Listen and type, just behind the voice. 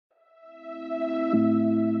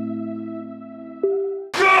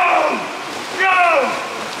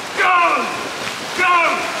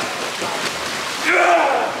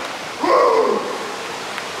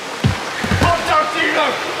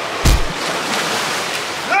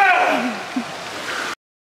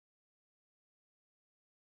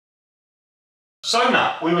So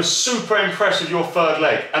Matt, we were super impressed with your third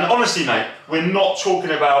leg. And honestly mate, we're not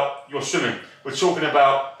talking about your swimming. We're talking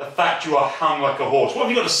about the fact you are hung like a horse. What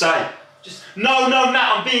have you got to say? Just, no,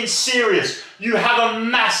 Matt, I'm being serious. You have a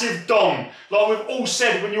massive dong. Like we've all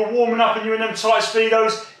said, when you're warming up and you're in them tight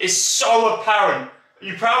speedos, it's so apparent. Are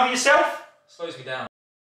you proud of yourself? Slows me down.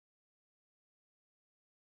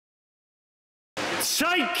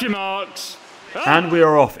 Take your marks. And we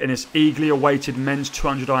are off in this eagerly awaited men's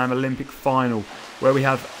 200 IM Olympic final, where we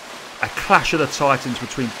have a clash of the titans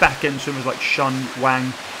between back-end swimmers like Shun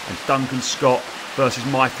Wang and Duncan Scott versus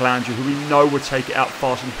Michelangelo, who we know will take it out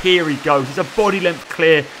fast. And here he goes. He's a body length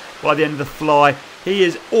clear by the end of the fly. He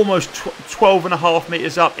is almost 12.5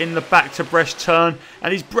 metres up in the back to breast turn,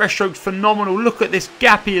 and his breaststroke's phenomenal. Look at this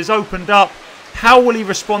gap he has opened up. How will he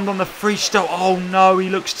respond on the freestyle? Oh no, he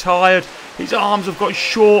looks tired. His arms have got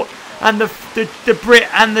short, and the Brit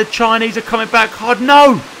and the Chinese are coming back hard.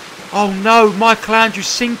 No! Oh no, Michelangelo's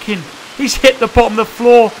sinking. He's hit the bottom of the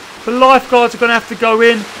floor. The lifeguards are going to have to go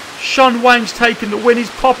in. Shun Wang's taking the win. He's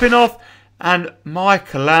popping off. And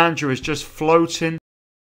Michelangelo is just floating.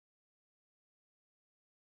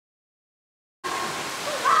 Tom,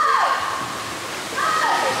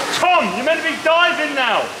 you're meant to be diving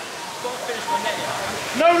now. I've got to finish my net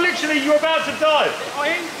yet. No, literally, you're about to dive. I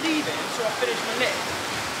ain't leaving until I finish my net.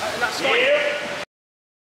 And that's fine. Yeah.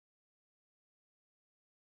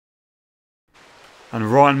 And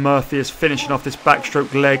Ryan Murphy is finishing off this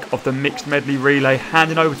backstroke leg of the mixed medley relay,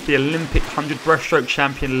 handing over to the Olympic 100 breaststroke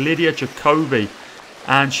champion Lydia Jacobi.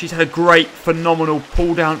 And she's had a great, phenomenal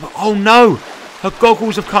pull down. But oh no, her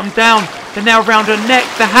goggles have come down. They're now around her neck.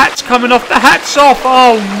 The hat's coming off. The hat's off.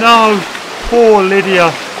 Oh no, poor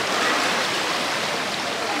Lydia.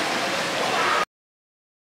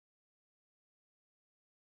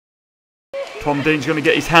 Tom Dean's going to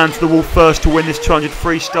get his hand to the wall first to win this 200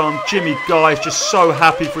 freestyle. And Jimmy Guy is just so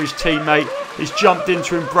happy for his teammate. He's jumped in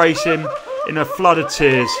to embrace him in a flood of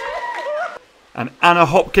tears. And Anna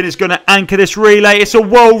Hopkin is going to anchor this relay. It's a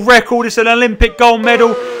world record. It's an Olympic gold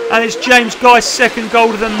medal. And it's James Guy's second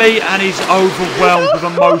golder than me. And he's overwhelmed with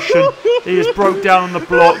emotion. He has broke down on the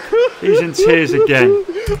block. He's in tears again.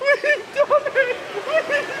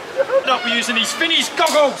 Not be using these Finnish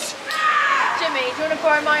goggles. Jimmy, do you want to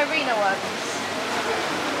borrow my arena ones?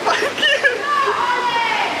 Thank you!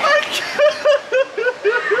 Thank you!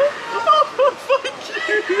 Oh, thank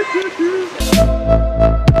you!